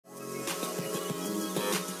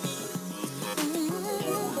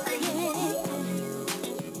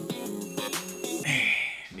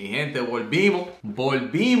gente,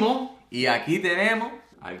 volvimos, y aquí tenemos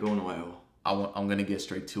algo nuevo. I'm gonna get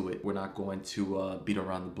straight to it. We're not going to beat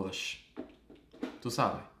around the bush. Tú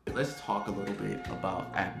sabes. Let's talk a little bit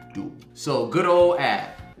about Abdul. So, good old Ab.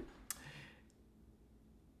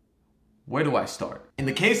 Where do I start? In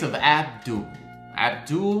the case of Abdul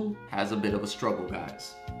has a bit of a struggle,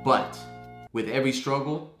 guys. But with every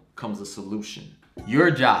struggle comes a solution. Your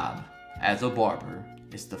job as a barber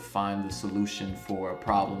is to find the solution for a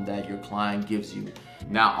problem that your client gives you.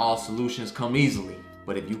 Not all solutions come easily,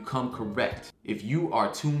 but if you come correct, if you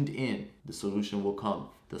are tuned in, the solution will come.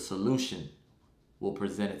 The solution will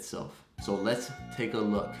present itself. So let's take a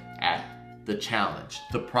look at the challenge,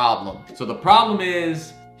 the problem. So the problem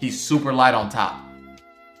is he's super light on top.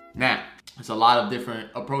 Now, there's a lot of different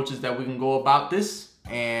approaches that we can go about this.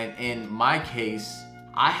 And in my case,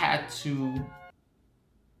 I had to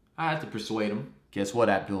persuade him. Guess what,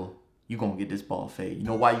 Abdul? You gonna get this ball fade. You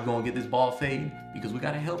know why you gonna get this ball fade? Because we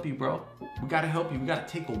gotta help you, bro. We gotta help you. We gotta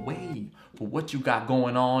take away for what you got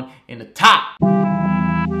going on in the top.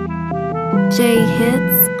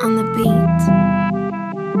 JHITZ on the beat.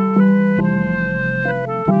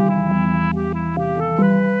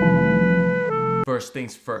 First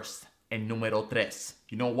things first, and numero tres.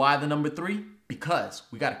 You know why the number 3? Because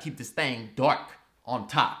we gotta keep this thing dark on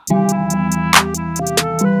top.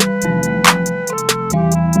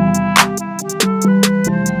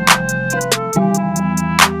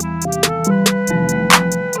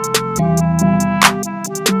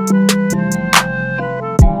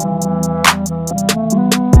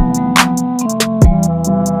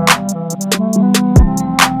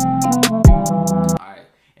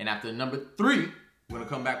 After number 3, we're gonna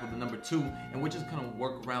come back with the number 2, and we're just gonna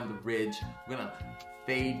work around the ridge. We're gonna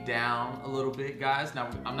fade down a little bit, guys. Now,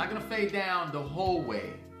 I'm not gonna fade down the whole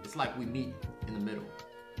way. It's like we meet in the middle.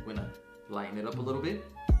 We're gonna lighten it up a little bit,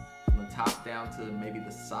 from the top down to maybe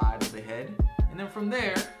the side of the head. And then from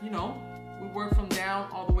there, you know, we work from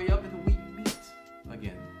down all the way up and we meet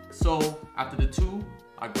again. So after the 2,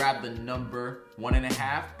 I grabbed the number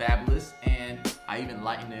 1.5, fabulous, and I even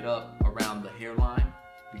lighten it up around the hairline.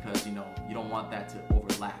 Because, you know, you don't want that to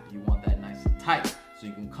overlap. You want that nice and tight. So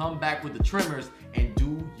you can come back with the trimmers and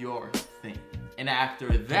do your thing. And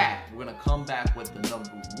after that, we're gonna come back with the number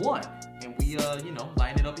 1. And we, you know,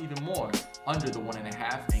 line it up even more under the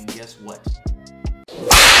 1.5. And guess what?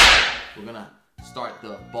 We're gonna start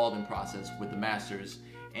the balding process with the masters.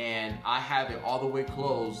 And I have it all the way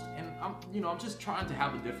closed. And I'm just trying to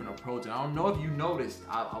have a different approach. And I don't know if you noticed,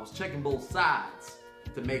 I was checking both sides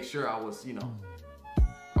to make sure I was, you know,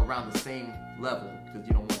 around the same level, because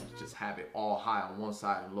you don't want to just have it all high on one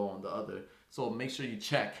side and low on the other. So make sure you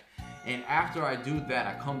check. And after I do that,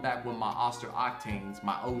 I come back with my Oster Octanes,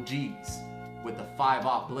 my OGs, with the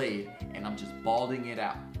 5/0 blade, and I'm just balding it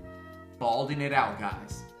out. Balding it out,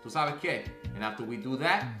 guys. Tú sabes qué? And after we do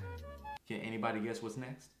that, can anybody guess what's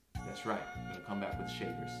next? That's right, I'm gonna come back with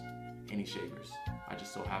shavers. Any shavers. I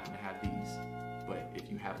just so happen to have these. But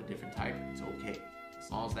if you have a different type, it's okay. As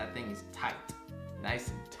long as that thing is tight. Nice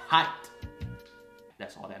and tight.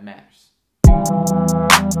 That's all that matters.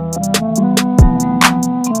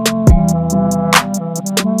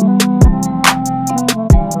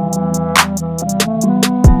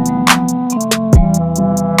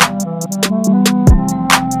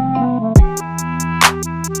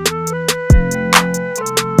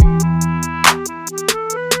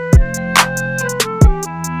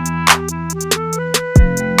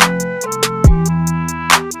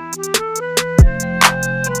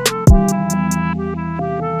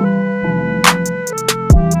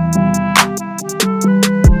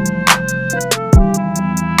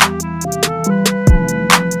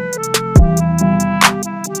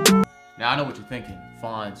 Now I know what you're thinking,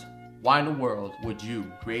 Fonz, why in the world would you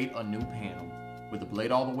create a new panel with the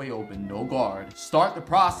blade all the way open, no guard, start the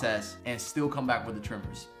process, and still come back with the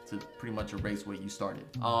trimmers to pretty much erase where you started?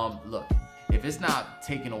 Look, if it's not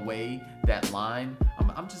taking away that line,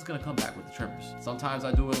 I'm just gonna come back with the trimmers. Sometimes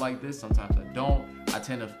I do it like this, sometimes I don't.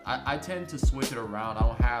 I tend to switch it around. I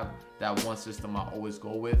don't have that one system I always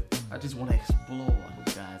go with. I just wanna explore,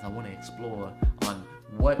 guys. I wanna explore on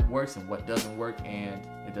what works and what doesn't work, and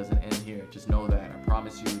it doesn't end here. Just know that. I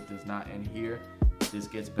promise you it does not end here. This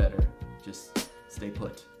gets better. Just stay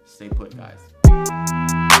put. Stay put, guys.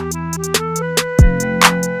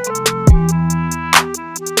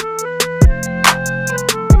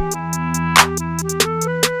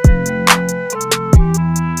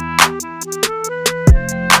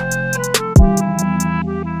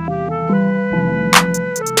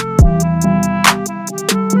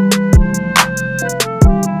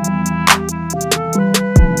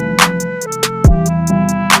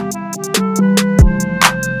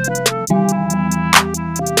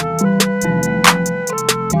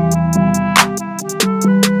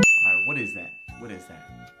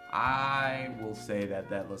 I will say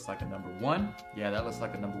that looks like a number 1. Yeah, that looks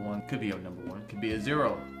like a number 1. Could be a number 1. Could be a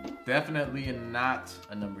 0. Definitely not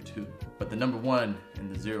a number 2. But the number 1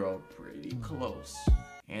 and the 0, pretty close.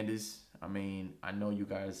 And I mean, I know you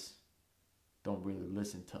guys don't really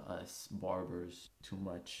listen to us barbers too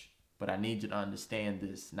much, but I need you to understand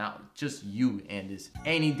this. Not just you and this,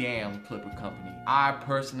 any damn clipper company. I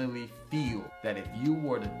personally feel that if you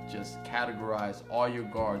were to just categorize all your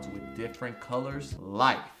guards with different colors,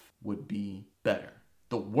 life would be better.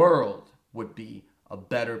 The world would be a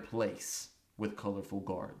better place with colorful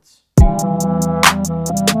guards.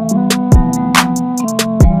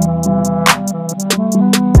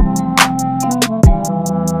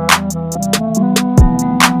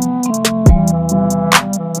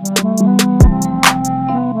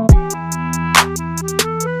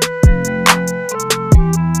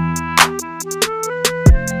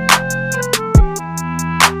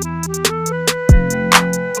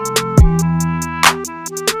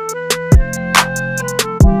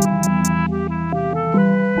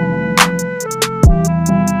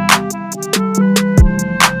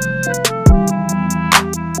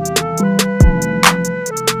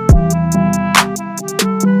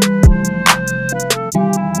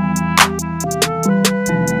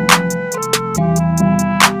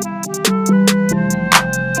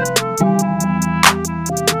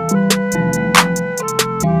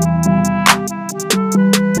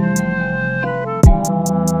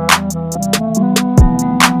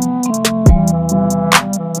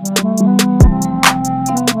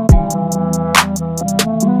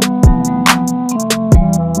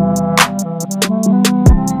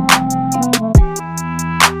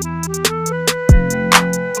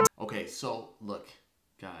 So look,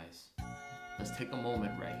 guys, let's take a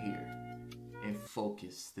moment right here and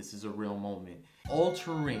focus. This is a real moment.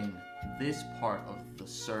 Altering this part of the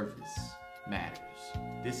service matters.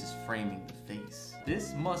 This is framing the face.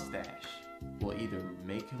 This mustache will either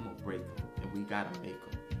make him or break him, and we gotta make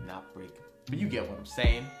him, not break him. But you get what I'm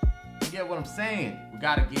saying? You get what I'm saying? We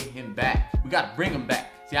gotta get him back. We gotta bring him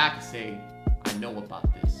back. See, I can say, I know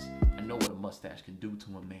about this. I know what a mustache can do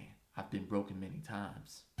to a man. I've been broken many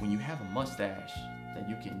times. When you have a mustache that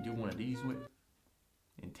you can do one of these with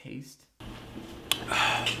and taste,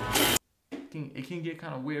 it can get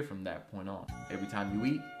kind of weird from that point on. Every time you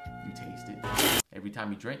eat, you taste it. Every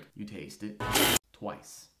time you drink, you taste it.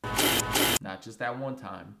 Twice. Not just that one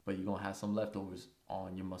time, but you're gonna have some leftovers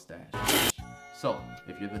on your mustache. So,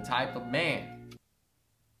 if you're the type of man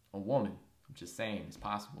or woman, I'm just saying it's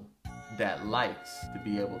possible, that likes to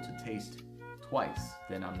be able to taste twice,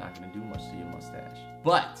 then I'm not gonna do much to your mustache.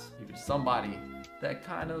 But if you're somebody that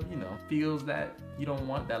kind of, feels that you don't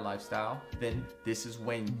want that lifestyle, then this is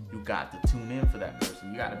when you got to tune in for that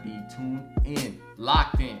person. You gotta be tuned in,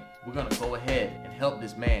 locked in. We're gonna go ahead and help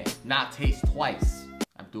this man not taste twice.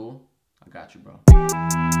 Abdul, I got you, bro.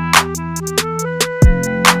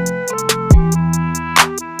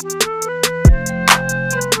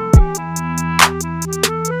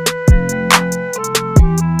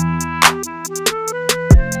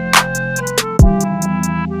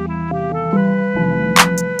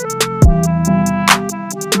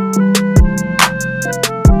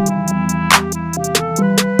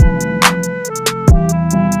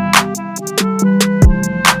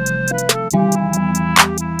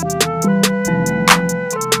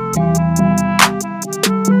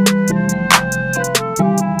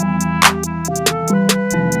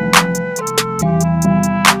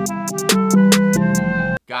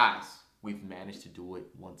 Guys, we've managed to do it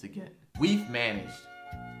once again. We've managed.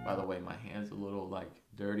 By the way, my hand's a little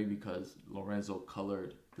dirty because Lorenzo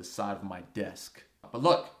colored the side of my desk. But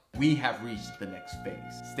look, we have reached the next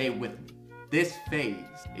phase. Stay with me. This phase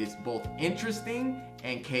is both interesting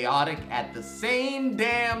and chaotic at the same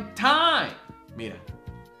damn time. Mira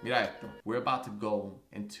esto. We're about to go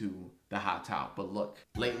into the hot towel. But look,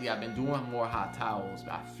 lately I've been doing more hot towels.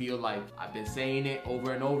 I feel like I've been saying it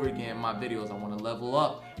over and over again in my videos. I want to level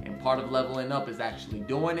up, and part of leveling up is actually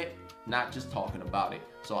doing it, not just talking about it.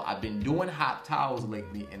 So I've been doing hot towels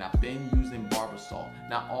lately, and I've been using barber salt.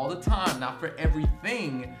 Not all the time, not for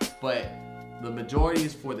everything, but the majority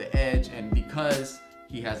is for the edge. And because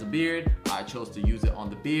he has a beard, I chose to use it on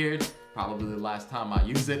the beard. Probably the last time I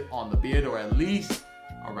use it on the beard, or at least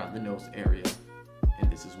around the nose area.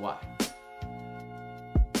 And this is why.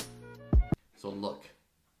 So look,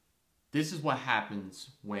 this is what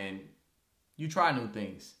happens when you try new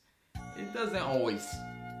things. It doesn't always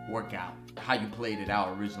work out how you played it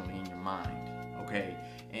out originally in your mind, okay?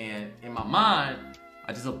 And in my mind,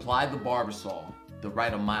 I just applied the Barbasol, the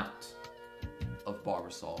right amount of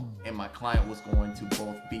Barbasol, and my client was going to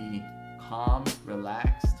both be calm,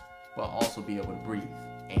 relaxed, but also be able to breathe.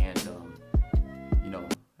 And you know,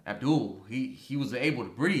 Abdul, he was able to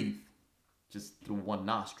breathe just through one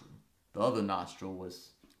nostril. The other nostril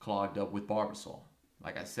was clogged up with Barbasol.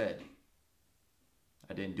 Like I said,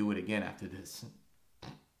 I didn't do it again after this.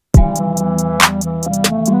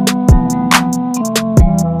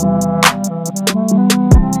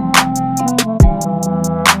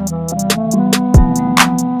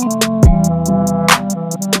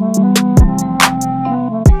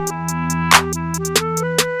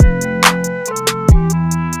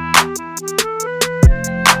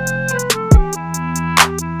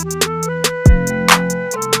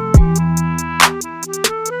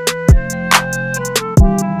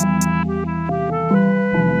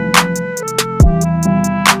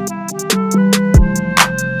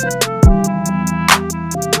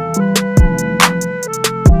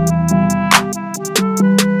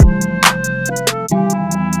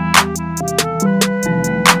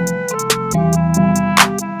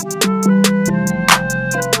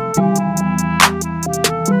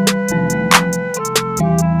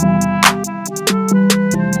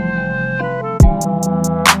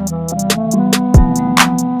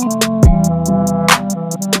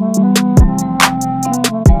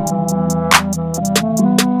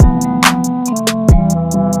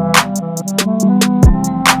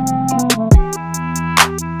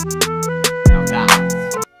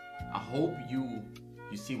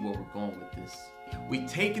 You see where we're going with this. We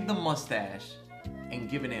taking the mustache and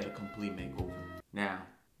giving it a complete makeover. Now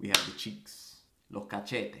we have the cheeks, los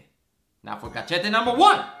cachete. Now for cachete number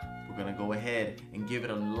 1, we're gonna go ahead and give it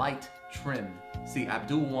a light trim. See,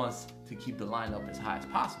 Abdul wants to keep the line up as high as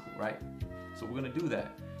possible, right? So we're gonna do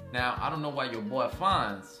that. Now I don't know why your boy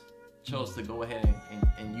YoFonzz chose to go ahead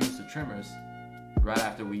and use the trimmers right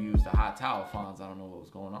after we used the hot towel. Fonz, I don't know what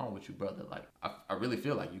was going on with you, brother. Like, I really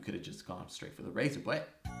feel like you could have just gone straight for the razor, but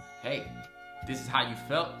hey, this is how you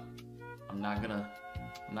felt. I'm not gonna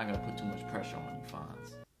put too much pressure on you,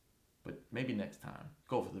 Fonz. But maybe next time,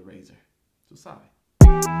 go for the razor. So sorry.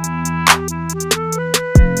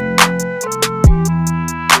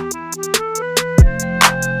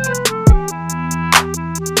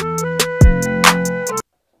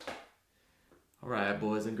 All right,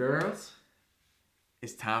 boys and girls.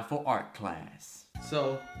 It's time for art class.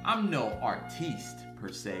 So, I'm no artiste per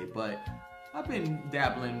se, but I've been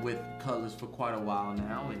dabbling with colors for quite a while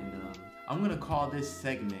now, and I'm gonna call this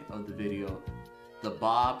segment of the video the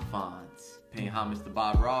Bob Fonz, paying homage to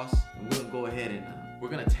Bob Ross, and we're gonna go ahead and we're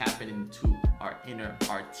gonna tap it into our inner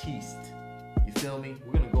artiste. You feel me?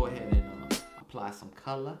 We're gonna go ahead and apply some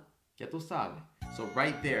color. Ya tú sabes. So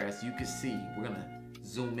right there, as you can see, we're gonna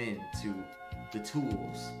zoom in to the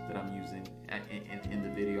tools that I'm using in the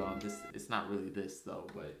video. It's not really this though,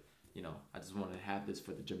 but you know, I just wanted to have this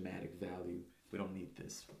for the dramatic value. We don't need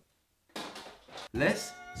this.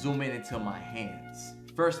 Let's zoom in into my hands.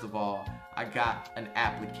 First of all, I got an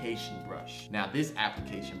application brush. Now this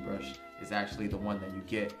application brush is actually the one that you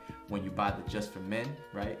get when you buy the Just for Men,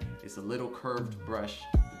 right? It's a little curved brush.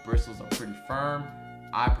 The bristles are pretty firm.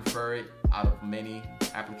 I prefer it out of many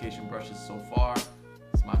application brushes so far.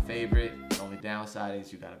 It's my favorite. The only downside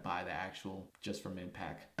is you gotta buy the actual Just for Men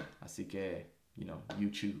pack. Así que, you know, you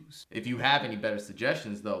choose. If you have any better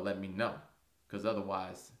suggestions though, let me know. Because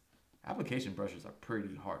otherwise, application brushes are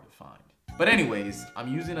pretty hard to find. But anyways, I'm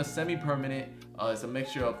using a semi-permanent. It's a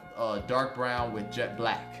mixture of dark brown with jet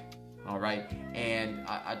black. All right, and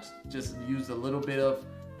I just used a little bit of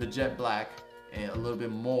the jet black and a little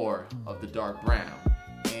bit more of the dark brown.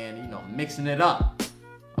 And you know, mixing it up.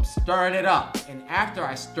 I'm stirring it up. And after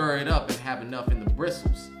I stir it up and have enough in the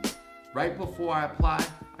bristles, right before I apply,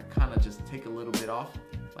 I kind of just take a little bit off,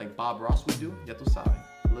 like Bob Ross would do. Ya tú sabes.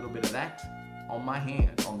 A little bit of that on my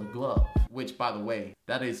hand, on the glove. Which, by the way,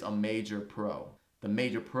 that is a major pro. The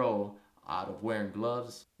major pro out of wearing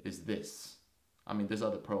gloves is this. I mean, there's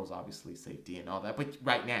other pros, obviously, safety and all that. But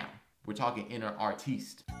right now, we're talking inner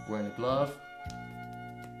artiste. Wearing a glove,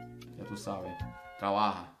 ya tú sabes,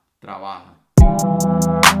 trabaja, trabaja.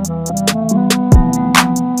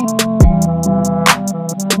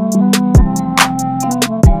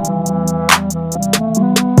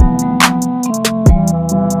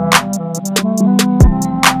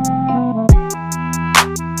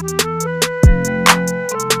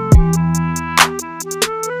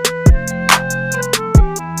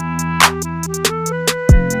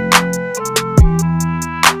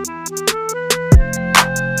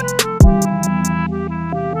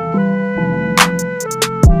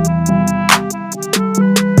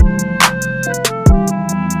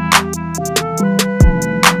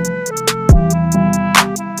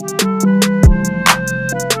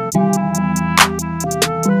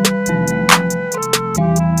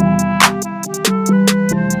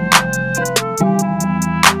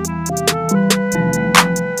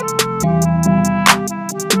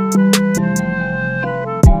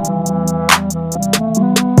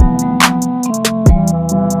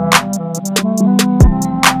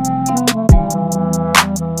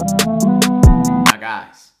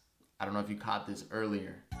 this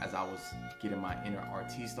earlier as I was getting my inner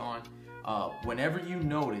artiste on. Whenever you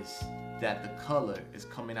notice that the color is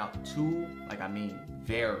coming out too,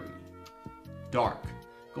 very dark,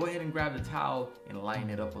 go ahead and grab the towel and lighten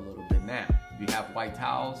it up a little bit. Now, if you have white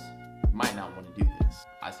towels, you might not want to do this.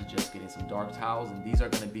 I suggest getting some dark towels, and these are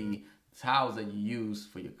going to be towels that you use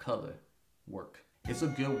for your color work. It's a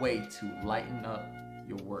good way to lighten up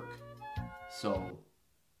your work. So,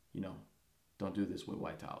 don't do this with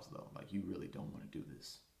white towels though. Like, you really don't want to do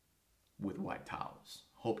this with white towels.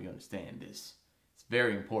 Hope you understand this. It's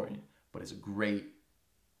very important, but it's a great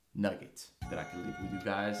nugget that I can leave with you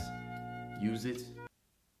guys. Use it.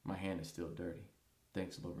 My hand is still dirty.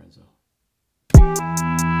 Thanks, Lorenzo.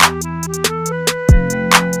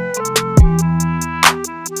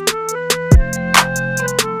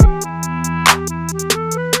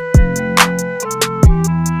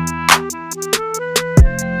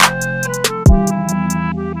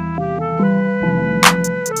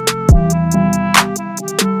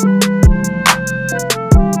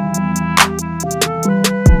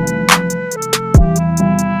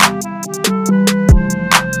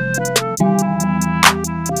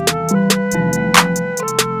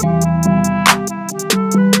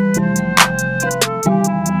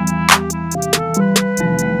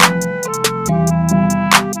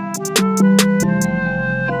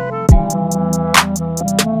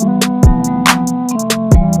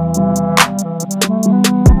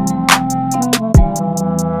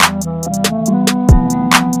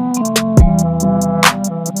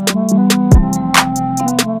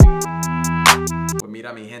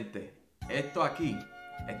 Mi gente, esto aquí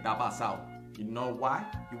está pasado. You know why?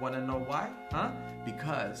 You want to know why? Huh?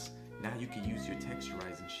 Because now you can use your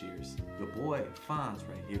texturizing shears. Your boy Fonz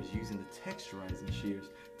right here is using the texturizing shears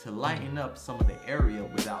to lighten up some of the area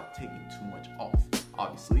without taking too much off.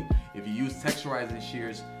 Obviously, if you use texturizing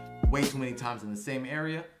shears way too many times in the same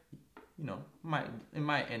area, it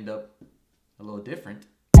might end up a little different.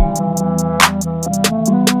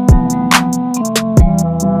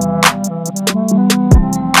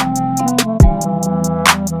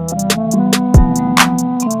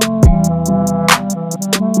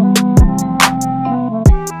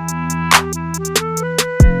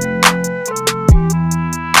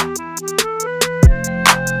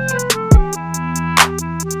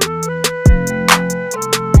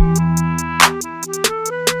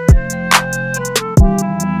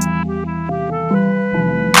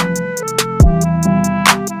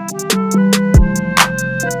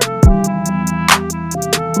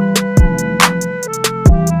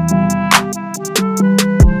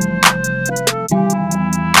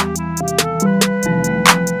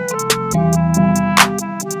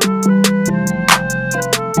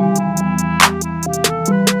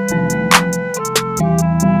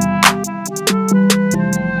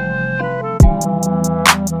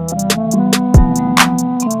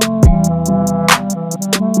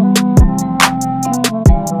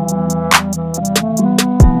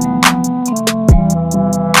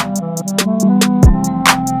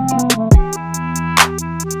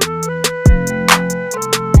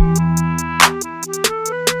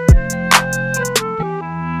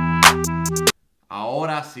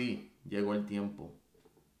 Ahora sí, llegó el tiempo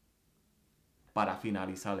para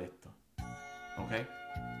finalizar esto. Okay?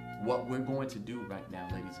 What we're going to do right now,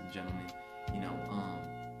 ladies and gentlemen,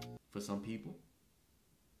 for some people,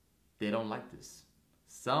 they don't like this.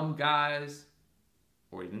 Some guys,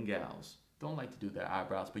 or even gals, don't like to do their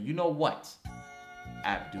eyebrows. But you know what?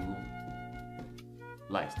 Abdul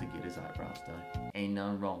likes to get his eyebrows done. Ain't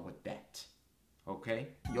nothing wrong with that. Okay?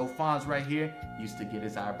 YoFonzz right here used to get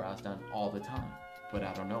his eyebrows done all the time. But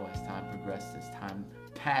I don't know, as time progressed, as time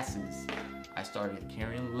passes, I started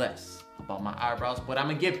caring less about my eyebrows. But I'm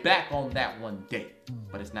gonna get back on that one day.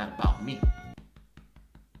 But it's not about me.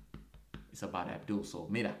 It's about Abdul. So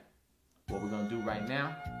mira, what we're gonna do right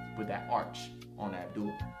now, put that arch on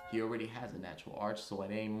Abdul. He already has a natural arch, so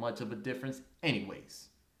it ain't much of a difference anyways.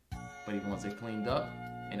 But he wants it cleaned up,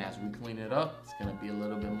 and as we clean it up, it's gonna be a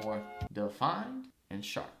little bit more defined and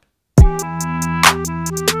sharp.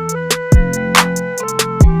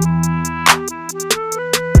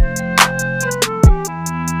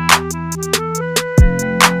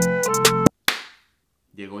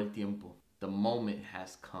 Llegó el tiempo. The moment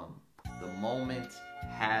has come. The moment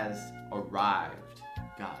has arrived,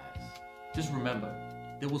 guys. Just remember,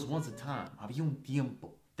 there was once a time, había un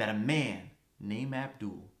tiempo, that a man named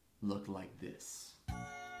Abdul looked like this.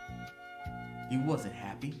 He wasn't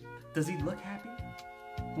happy. Does he look happy?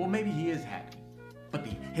 Well, maybe he is happy, but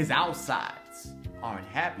his outsides aren't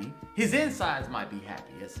happy. His insides might be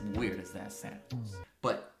happy, as weird as that sounds.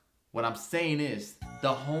 But what I'm saying is,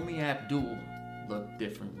 the homie Abdul looked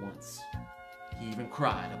different once. He even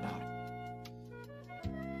cried about it.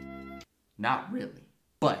 Not really.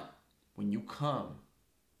 But when you come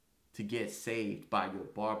to get saved by your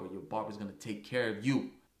barber's gonna take care of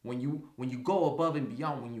you. When you go above and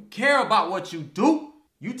beyond, when you care about what you do,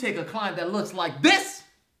 you take a client that looks like this.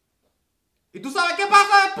 ¿Y tú sabes qué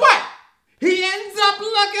pasa después? He ends up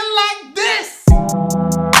looking like this.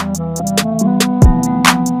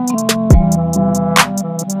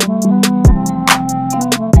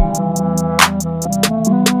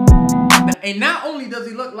 And not only does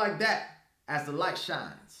he look like that, as the light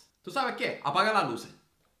shines. ¿Tú sabes qué? Apaga las luces.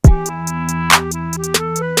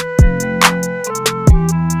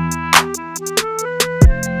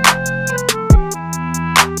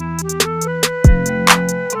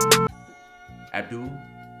 Abdul,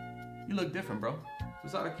 you look different, bro. ¿Tú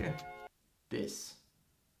sabes qué? This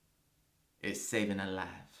is saving a life.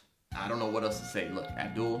 I don't know what else to say. Look,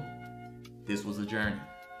 Abdul, this was a journey.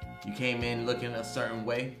 You came in looking a certain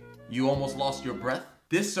way. You almost lost your breath.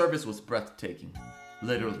 This service was breathtaking,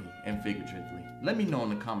 literally and figuratively. Let me know in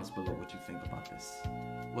the comments below what you think about this.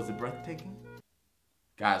 Was it breathtaking?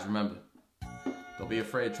 Guys, remember, don't be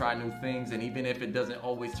afraid to try new things, and even if it doesn't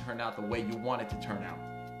always turn out the way you want it to turn out,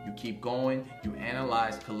 you keep going, you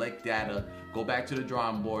analyze, collect data, go back to the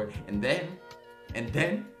drawing board, and then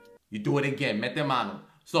you do it again. Mete mano.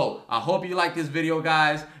 So, I hope you like this video,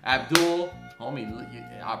 guys. Abdul,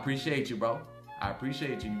 homie, I appreciate you, bro. I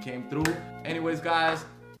appreciate you. You came through. Anyways, guys,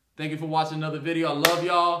 thank you for watching another video. I love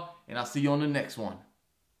y'all, and I'll see you on the next one.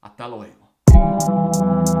 Hasta luego.